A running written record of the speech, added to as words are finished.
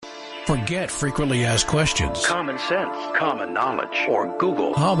Forget frequently asked questions. Common sense, common knowledge, or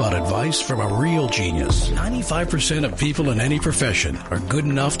Google. How about advice from a real genius? 95% of people in any profession are good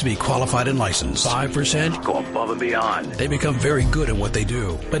enough to be qualified and licensed. 5% go above and beyond. They become very good at what they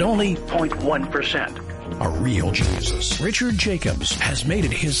do, but only 0.1% are real geniuses. Richard Jacobs has made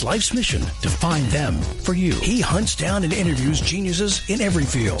it his life's mission to find them for you. He hunts down and interviews geniuses in every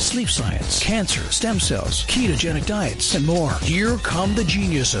field: sleep science, cancer, stem cells, ketogenic diets, and more. Here come the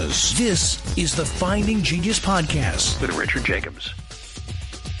geniuses. This is the Finding Genius Podcast with Richard Jacobs.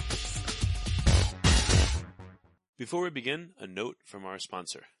 Before we begin, a note from our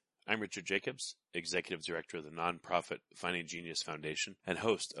sponsor. I'm Richard Jacobs, Executive Director of the nonprofit Finding Genius Foundation and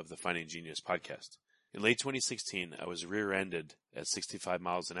host of the Finding Genius Podcast. In late 2016, I was rear-ended at 65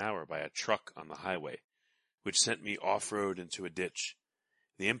 miles an hour by a truck on the highway, which sent me off-road into a ditch.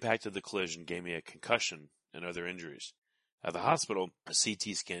 The impact of the collision gave me a concussion and other injuries. At the hospital, a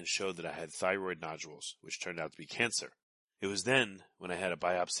CT scan showed that I had thyroid nodules, which turned out to be cancer. It was then, when I had a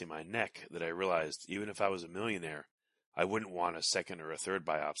biopsy of my neck, that I realized even if I was a millionaire, I wouldn't want a second or a third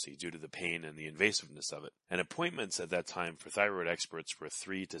biopsy due to the pain and the invasiveness of it. And appointments at that time for thyroid experts were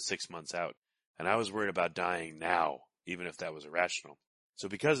 3 to 6 months out. And I was worried about dying now, even if that was irrational. So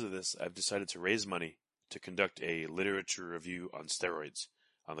because of this, I've decided to raise money to conduct a literature review on steroids,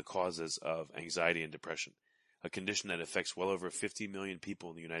 on the causes of anxiety and depression, a condition that affects well over 50 million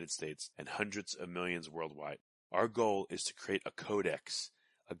people in the United States and hundreds of millions worldwide. Our goal is to create a codex,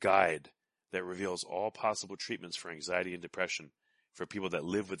 a guide that reveals all possible treatments for anxiety and depression for people that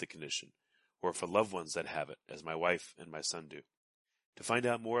live with the condition, or for loved ones that have it, as my wife and my son do. To find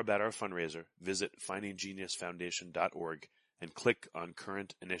out more about our fundraiser, visit findinggeniusfoundation.org and click on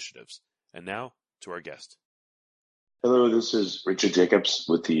current initiatives. And now, to our guest. Hello, this is Richard Jacobs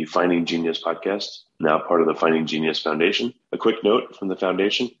with the Finding Genius Podcast, now part of the Finding Genius Foundation. A quick note from the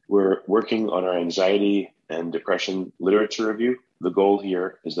foundation: we're working on our anxiety and depression literature review. The goal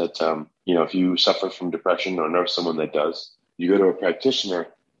here is that, if you suffer from depression or know someone that does, you go to a practitioner,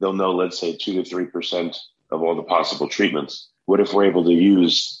 they'll know, let's say, 2 to 3% of all the possible treatments. What if we're able to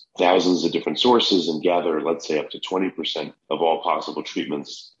use thousands of different sources and gather, let's say, up to 20% of all possible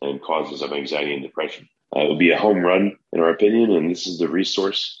treatments and causes of anxiety and depression? It would be a home run, in our opinion, and this is the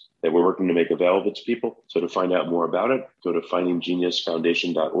resource that we're working to make available to people. So to find out more about it, go to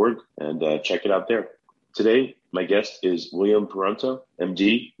findinggeniusfoundation.org and check it out there. Today, my guest is William Paronto,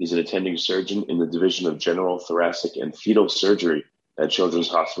 MD. He's an attending surgeon in the Division of General Thoracic and Fetal Surgery at Children's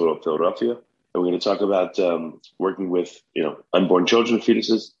Hospital of Philadelphia. And we're going to talk about working with, unborn children,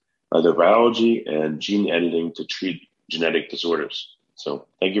 fetuses, their biology, and gene editing to treat genetic disorders. So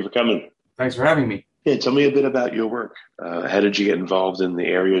thank you for coming. Thanks for having me. Yeah, tell me a bit about your work. How did you get involved in the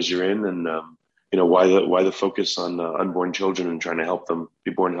areas you're in, and why the focus on unborn children and trying to help them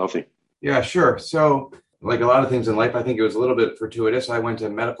be born healthy? Yeah, sure. So, like a lot of things in life, I think it was a little bit fortuitous. I went to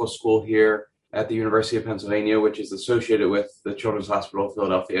medical school here at the University of Pennsylvania, which is associated with the Children's Hospital of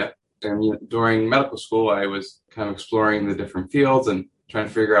Philadelphia. And during medical school, I was kind of exploring the different fields and trying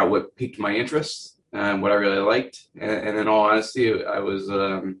to figure out what piqued my interest and what I really liked. And in all honesty, I was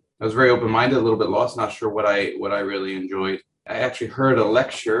very open-minded, a little bit lost, not sure what I really enjoyed. I actually heard a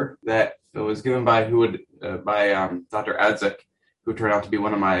lecture that was given by Dr. Adzik, who turned out to be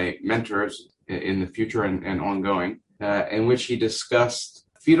one of my mentors in the future and ongoing, in which he discussed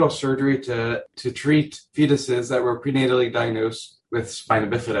fetal surgery to treat fetuses that were prenatally diagnosed with spina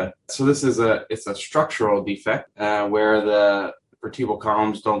bifida. So this is it's a structural defect where the vertebral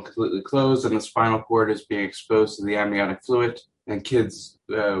columns don't completely close and the spinal cord is being exposed to the amniotic fluid. And kids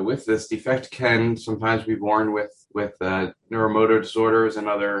with this defect can sometimes be born with neuromotor disorders and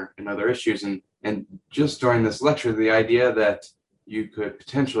other issues. And just during this lecture, the idea that you could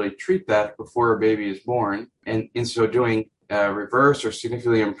potentially treat that before a baby is born, and in so doing, reverse or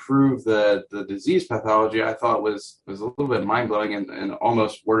significantly improve the disease pathology, I thought was a little bit mind-blowing and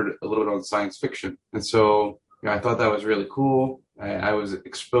almost bordered a little bit on science fiction. And so I thought that was really cool. I was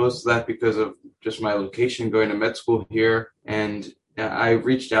exposed to that because of just my location going to med school here. And I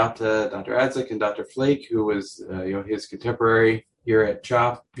reached out to Dr. Adzik and Dr. Flake, who was his contemporary here at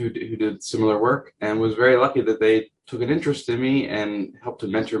CHOP, who did similar work, and was very lucky that they took an interest in me and helped to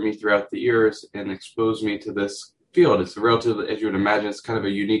mentor me throughout the years and expose me to this field. It's relatively, as you would imagine, it's kind of a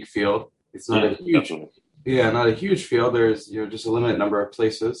unique field. It's not a huge field. There's just a limited number of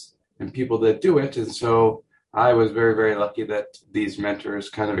places and people that do it. And so I was very, very lucky that these mentors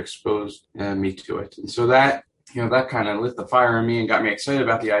kind of exposed me to it. And so that kind of lit the fire in me and got me excited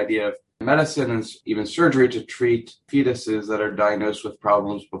about the idea of medicine and even surgery to treat fetuses that are diagnosed with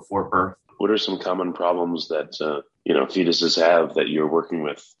problems before birth. What are some common problems that fetuses have that you're working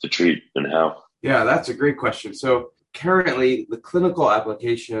with to treat, and how? Yeah, that's a great question. So currently, the clinical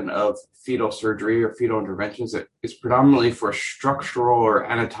application of fetal surgery or fetal interventions is predominantly for structural or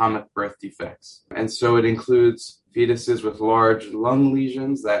anatomic birth defects. And so it includes fetuses with large lung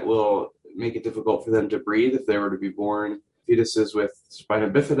lesions that will make it difficult for them to breathe if they were to be born, fetuses with spina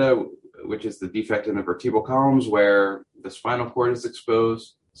bifida, which is the defect in the vertebral columns where the spinal cord is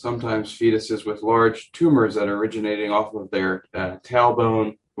exposed, sometimes fetuses with large tumors that are originating off of their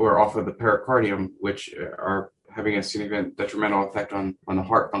tailbone or off of the pericardium, which are having a significant detrimental effect on the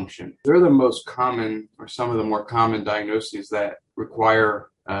heart function. They're the most common, or some of the more common diagnoses that require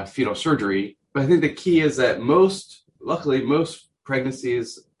fetal surgery. But I think the key is that luckily, most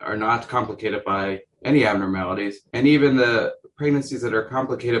pregnancies are not complicated by any abnormalities. And even the pregnancies that are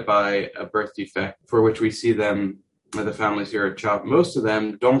complicated by a birth defect, for which we see them, the families here at CHOP, most of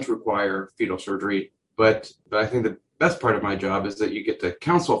them don't require fetal surgery. But I think the best part of my job is that you get to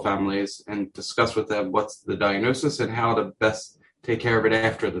counsel families and discuss with them what's the diagnosis and how to best take care of it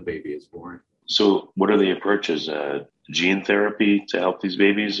after the baby is born. So what are the approaches? Gene therapy to help these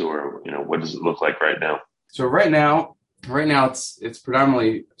babies, or what does it look like right now? So right now it's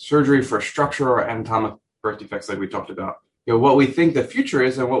predominantly surgery for structural or anatomic birth defects like we talked about. What we think the future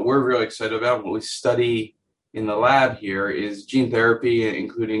is and what we're really excited about, what we study in the lab here, is gene therapy,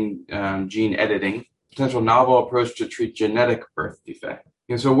 including gene editing, potential novel approach to treat genetic birth defect.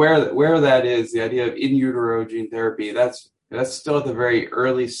 And so where that is, the idea of in utero gene therapy, that's still at the very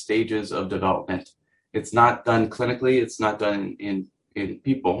early stages of development. It's not done clinically. It's not done in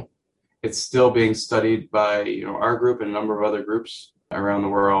people. It's still being studied by our group and a number of other groups around the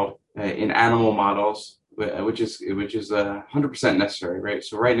world in animal models, which is 100% necessary, right?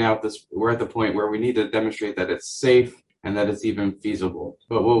 So right now we're at the point where we need to demonstrate that it's safe and that it's even feasible.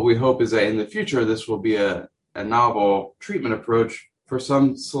 But what we hope is that in the future, this will be a novel treatment approach for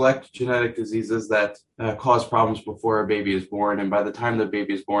some select genetic diseases that cause problems before a baby is born. And by the time the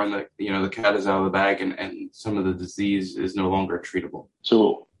baby is born, the cat is out of the bag and some of the disease is no longer treatable.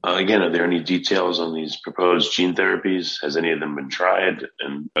 So again, are there any details on these proposed gene therapies? Has any of them been tried,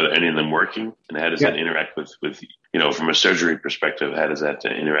 and are any of them working? And how does that interact with from a surgery perspective, how does that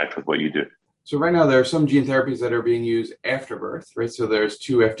interact with what you do? So right now, there are some gene therapies that are being used after birth, right? So there's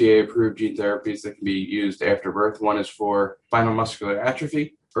 2 FDA-approved gene therapies that can be used after birth. One is for spinal muscular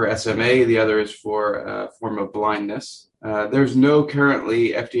atrophy, or SMA. The other is for a form of blindness. There's no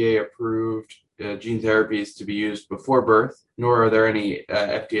currently FDA-approved gene therapies to be used before birth, nor are there any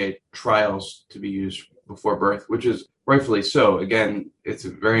FDA trials to be used before birth, which is rightfully so. Again, it's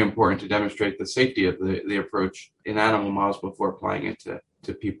very important to demonstrate the safety of the approach in animal models before applying it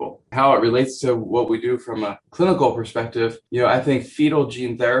to people. How it relates to what we do from a clinical perspective, I think fetal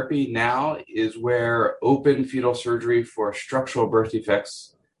gene therapy now is where open fetal surgery for structural birth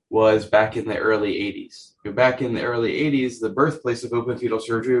defects was back in the early 80s. Back in the early 80s, the birthplace of open fetal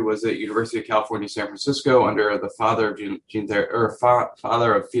surgery was at University of California, San Francisco, under the father of gene therapy, or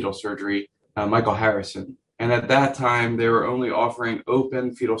father of fetal surgery, Michael Harrison. And at that time, they were only offering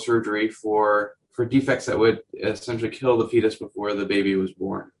open fetal surgery for defects that would essentially kill the fetus before the baby was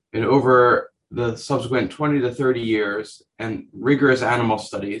born. And over the subsequent 20 to 30 years and rigorous animal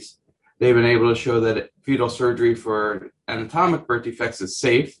studies, they've been able to show that fetal surgery for anatomic birth defects is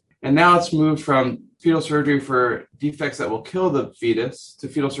safe. And now it's moved from fetal surgery for defects that will kill the fetus to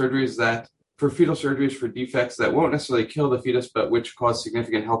fetal surgeries for defects that won't necessarily kill the fetus, but which cause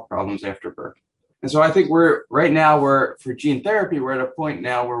significant health problems after birth. And so I think for gene therapy, we're at a point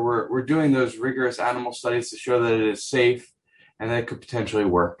now where we're doing those rigorous animal studies to show that it is safe and that it could potentially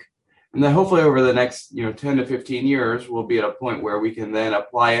work. And then hopefully over the next 10 to 15 years, we'll be at a point where we can then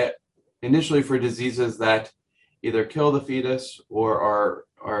apply it initially for diseases that either kill the fetus or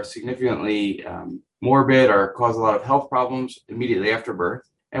are significantly morbid or cause a lot of health problems immediately after birth.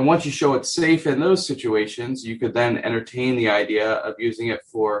 And once you show it's safe in those situations, you could then entertain the idea of using it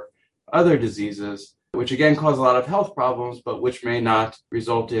for other diseases, which again cause a lot of health problems, but which may not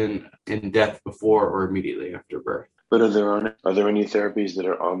result in death before or immediately after birth. But are there any therapies that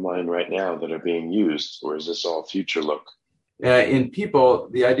are online right now that are being used, or is this all future look? In people,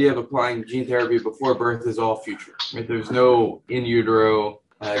 the idea of applying gene therapy before birth is all future. Right? There's no in utero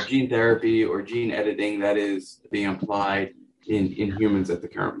gene therapy or gene editing that is being applied in humans at the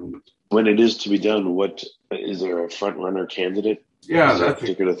current moment. When it is to be done, is there a front runner candidate? Yeah, that's a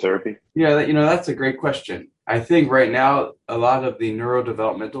particular therapy. Yeah, that's a great question. I think right now a lot of the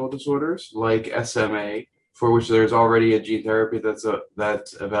neurodevelopmental disorders like SMA, for which there's already a gene therapy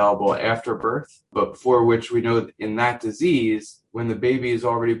that's available after birth, but for which we know in that disease when the baby is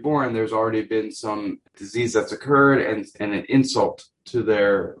already born, there's already been some disease that's occurred and an insult to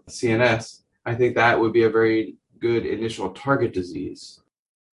their CNS, I think that would be a very good initial target disease.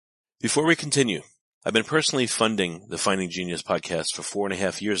 Before we continue, I've been personally funding the Finding Genius podcast for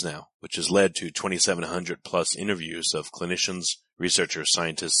 4.5 years now, which has led to 2,700 plus interviews of clinicians, researchers,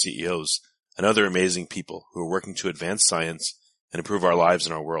 scientists, CEOs, and other amazing people who are working to advance science and improve our lives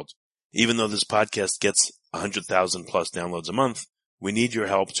and our world. Even though this podcast gets 100,000 plus downloads a month, we need your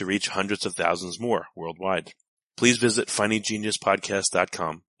help to reach hundreds of thousands more worldwide. Please visit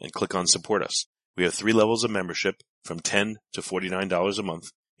findinggeniuspodcast.com and click on Support Us. We have 3 levels of membership from $10 to $49 a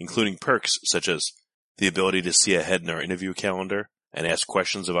month, including perks such as the ability to see ahead in our interview calendar and ask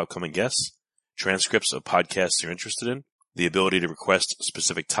questions of upcoming guests, transcripts of podcasts you're interested in, the ability to request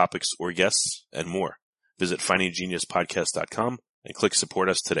specific topics or guests, and more. Visit findinggeniuspodcast.com and click Support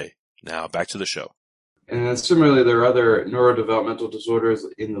Us today. Now back to the show. And then similarly, there are other neurodevelopmental disorders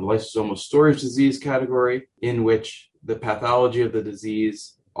in the lysosomal storage disease category, in which the pathology of the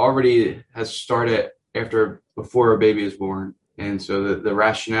disease already has started before a baby is born. And so the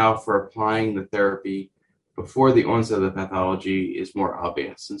rationale for applying the therapy before the onset of the pathology is more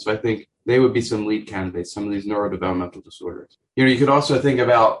obvious. And so I think they would be some lead candidates, some of these neurodevelopmental disorders. You could also think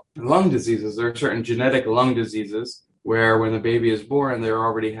about lung diseases. There are certain genetic lung diseases where when the baby is born, they're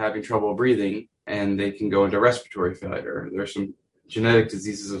already having trouble breathing and they can go into respiratory failure. There are some genetic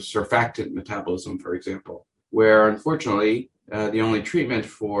diseases of surfactant metabolism, for example, where unfortunately the only treatment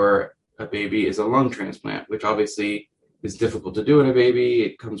for a baby is a lung transplant, which obviously is difficult to do in a baby.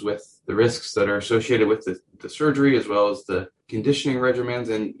 It comes with the risks that are associated with the surgery as well as the conditioning regimens,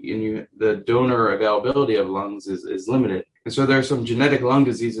 and the donor availability of lungs is limited. And so there are some genetic lung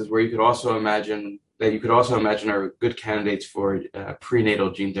diseases where you could also imagine are good candidates for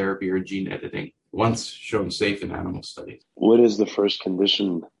prenatal gene therapy or gene editing, once shown safe in animal studies. What is the first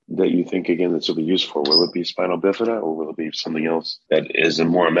condition that you think, again, this will be used for? Will it be spinal bifida or will it be something else that is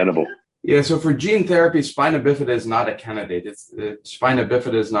more amenable? Yeah, so for gene therapy, spina bifida is not a candidate. Spina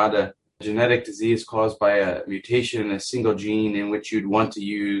bifida is not a genetic disease caused by a mutation in a single gene in which you'd want to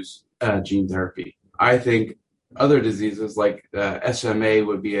use gene therapy. I think other diseases like SMA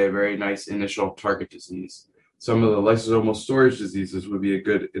would be a very nice initial target disease. Some of the lysosomal storage diseases would be a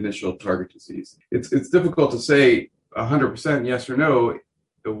good initial target disease. It's difficult to say 100% yes or no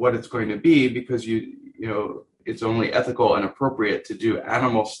what it's going to be, because it's only ethical and appropriate to do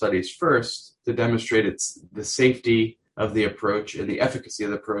animal studies first to demonstrate the safety of the approach and the efficacy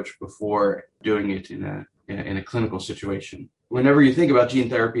of the approach before doing it in a clinical situation. Whenever you think about gene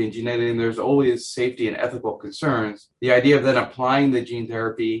therapy and gene editing, there's always safety and ethical concerns. The idea of then applying the gene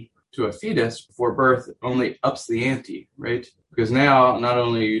therapy to a fetus before birth only ups the ante, right? Because now not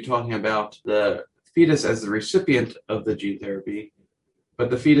only are you talking about the fetus as the recipient of the gene therapy, but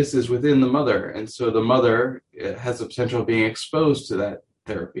the fetus is within the mother. And so the mother has the potential of being exposed to that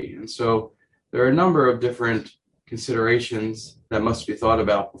therapy. And so there are a number of different considerations that must be thought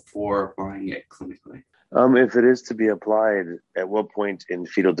about before applying it clinically. If it is to be applied, at what point in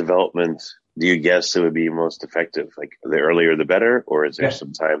fetal development do you guess it would be most effective? Like the earlier the better, or is there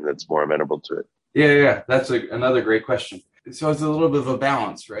some time that's more amenable to it? Yeah. That's another great question. So it's a little bit of a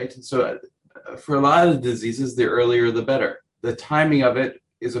balance, right? And so for a lot of diseases, the earlier the better. The timing of it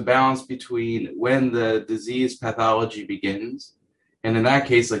is a balance between when the disease pathology begins. And in that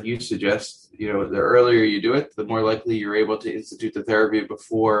case, like you suggest, the earlier you do it, the more likely you're able to institute the therapy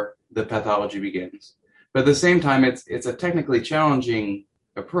before the pathology begins. But at the same time, it's a technically challenging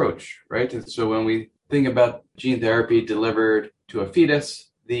approach, right? And so when we think about gene therapy delivered to a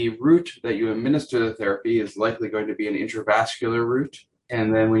fetus, the route that you administer the therapy is likely going to be an intravascular route.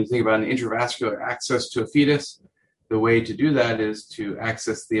 And then when you think about an intravascular access to a fetus, the way to do that is to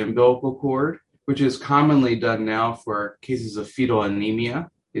access the umbilical cord, which is commonly done now for cases of fetal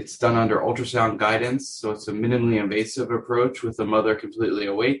anemia. It's done under ultrasound guidance, so it's a minimally invasive approach with the mother completely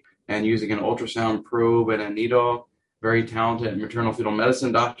awake and using an ultrasound probe and a needle. Very talented maternal fetal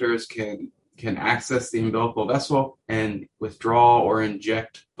medicine doctors can access the umbilical vessel and withdraw or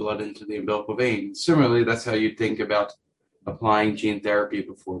inject blood into the umbilical vein. Similarly, that's how you think about applying gene therapy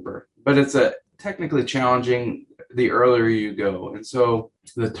before birth. But it's technically challenging the earlier you go. And so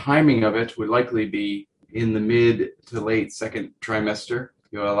the timing of it would likely be in the mid to late second trimester.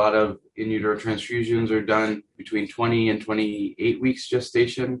 A lot of in utero transfusions are done between 20 and 28 weeks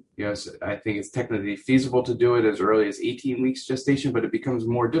gestation. So I think it's technically feasible to do it as early as 18 weeks gestation, but it becomes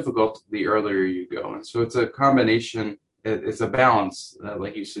more difficult the earlier you go. And so it's a combination. It's a balance,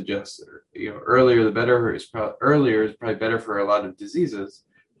 like you suggested. Earlier the better. Earlier is probably better for a lot of diseases,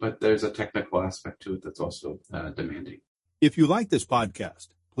 but there's a technical aspect to it that's also demanding. If you like this podcast,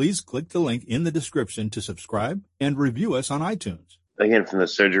 please click the link in the description to subscribe and review us on iTunes. Again, from the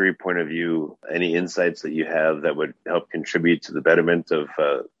surgery point of view, any insights that you have that would help contribute to the betterment of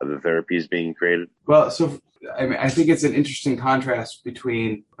the therapies being created? Well, I think it's an interesting contrast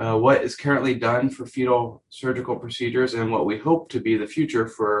between what is currently done for fetal surgical procedures and what we hope to be the future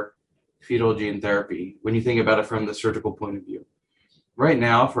for fetal gene therapy, when you think about it from the surgical point of view. Right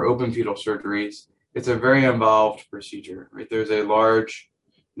now, for open fetal surgeries, it's a very involved procedure, right? There's a large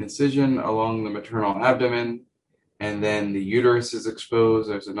incision along the maternal abdomen, and then the uterus is exposed.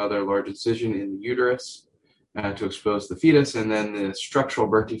 There's another large incision in the uterus to expose the fetus, and then the structural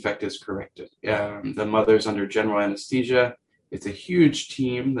birth defect is corrected. The mother's under general anesthesia. It's a huge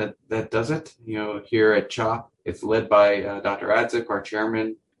team that does it. Here at CHOP, it's led by Dr. Adzik, our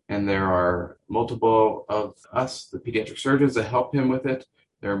chairman, and there are multiple of us, the pediatric surgeons, that help him with it.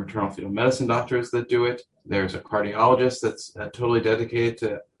 There are maternal fetal medicine doctors that do it. There's a cardiologist that's totally dedicated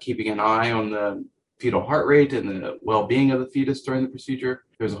to keeping an eye on the fetal heart rate and the well-being of the fetus during the procedure.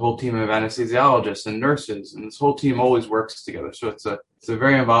 There's a whole team of anesthesiologists and nurses, and this whole team always works together. So it's a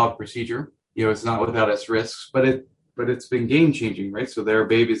very involved procedure. It's not without its risks, but it's been game-changing, right? So there are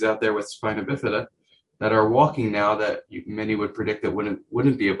babies out there with spina bifida that are walking now that many would predict that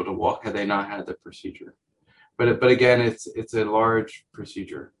wouldn't be able to walk had they not had the procedure. But again, it's a large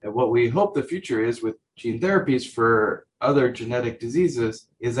procedure. And what we hope the future is with gene therapies for other genetic diseases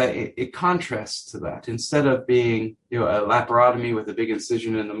is that it contrasts to that. Instead of being a laparotomy with a big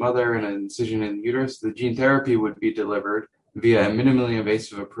incision in the mother and an incision in the uterus, the gene therapy would be delivered via a minimally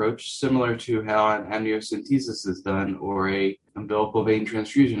invasive approach, similar to how an amniocentesis is done or a umbilical vein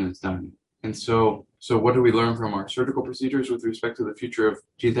transfusion is done. And so what do we learn from our surgical procedures with respect to the future of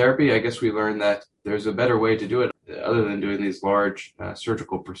gene therapy? I guess we learned that there's a better way to do it other than doing these large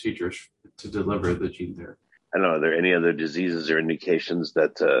surgical procedures to deliver the gene therapy. I don't know, are there any other diseases or indications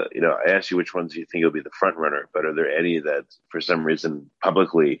that, I asked you which ones you think will be the front runner, but are there any that for some reason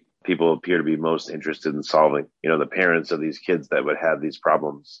publicly people appear to be most interested in solving? The parents of these kids that would have these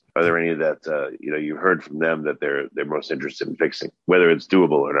problems, are there any that, you heard from them that they're most interested in fixing, whether it's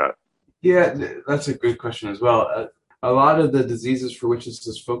doable or not? Yeah, that's a good question as well. A lot of the diseases for which this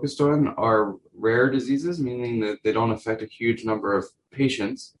is focused on are rare diseases, meaning that they don't affect a huge number of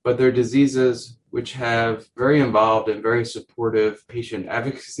patients, but they're diseases which have very involved and very supportive patient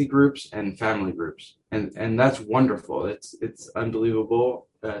advocacy groups and family groups. And that's wonderful. It's unbelievable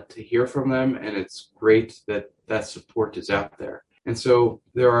to hear from them, and it's great that support is out there. And so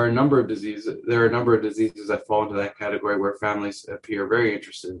there are a number of diseases that fall into that category where families appear very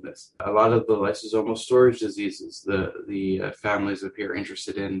interested in this. A lot of the lysosomal storage diseases, the families appear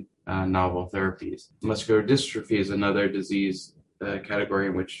interested in novel therapies. Muscular dystrophy is another disease category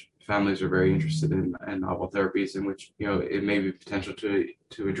in which families are very interested in novel therapies, in which it may be potential to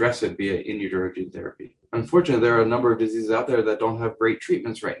address it via in utero gene therapy. Unfortunately, there are a number of diseases out there that don't have great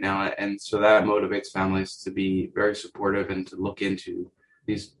treatments right now, and so that motivates families to be very supportive and to look into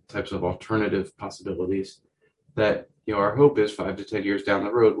these types of alternative possibilities that our hope is 5 to 10 years down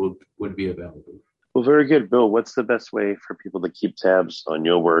the road would be available. Well, very good, Bill. What's the best way for people to keep tabs on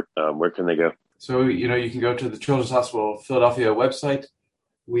your work? Where can they go? So you can go to the Children's Hospital of Philadelphia website.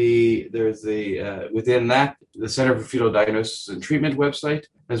 There's within that, the Center for Fetal Diagnosis and Treatment website,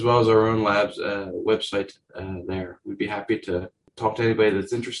 as well as our own lab's website there. We'd be happy to talk to anybody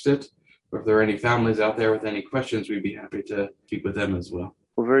that's interested, or if there are any families out there with any questions, we'd be happy to speak with them as well.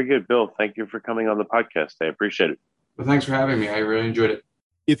 Well, very good, Bill. Thank you for coming on the podcast. I appreciate it. Well, thanks for having me. I really enjoyed it.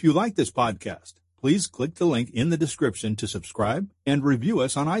 If you like this podcast, please click the link in the description to subscribe and review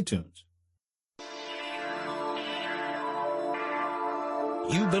us on iTunes.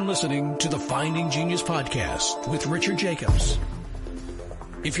 You've been listening to the Finding Genius podcast with Richard Jacobs.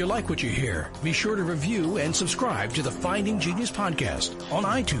 If you like what you hear, be sure to review and subscribe to the Finding Genius podcast on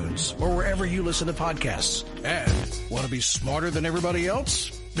iTunes or wherever you listen to podcasts. And want to be smarter than everybody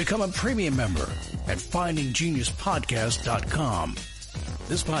else? Become a premium member at findinggeniuspodcast.com.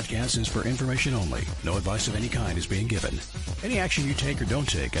 This podcast is for information only. No advice of any kind is being given. Any action you take or don't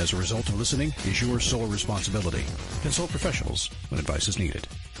take as a result of listening is your sole responsibility. Consult professionals when advice is needed.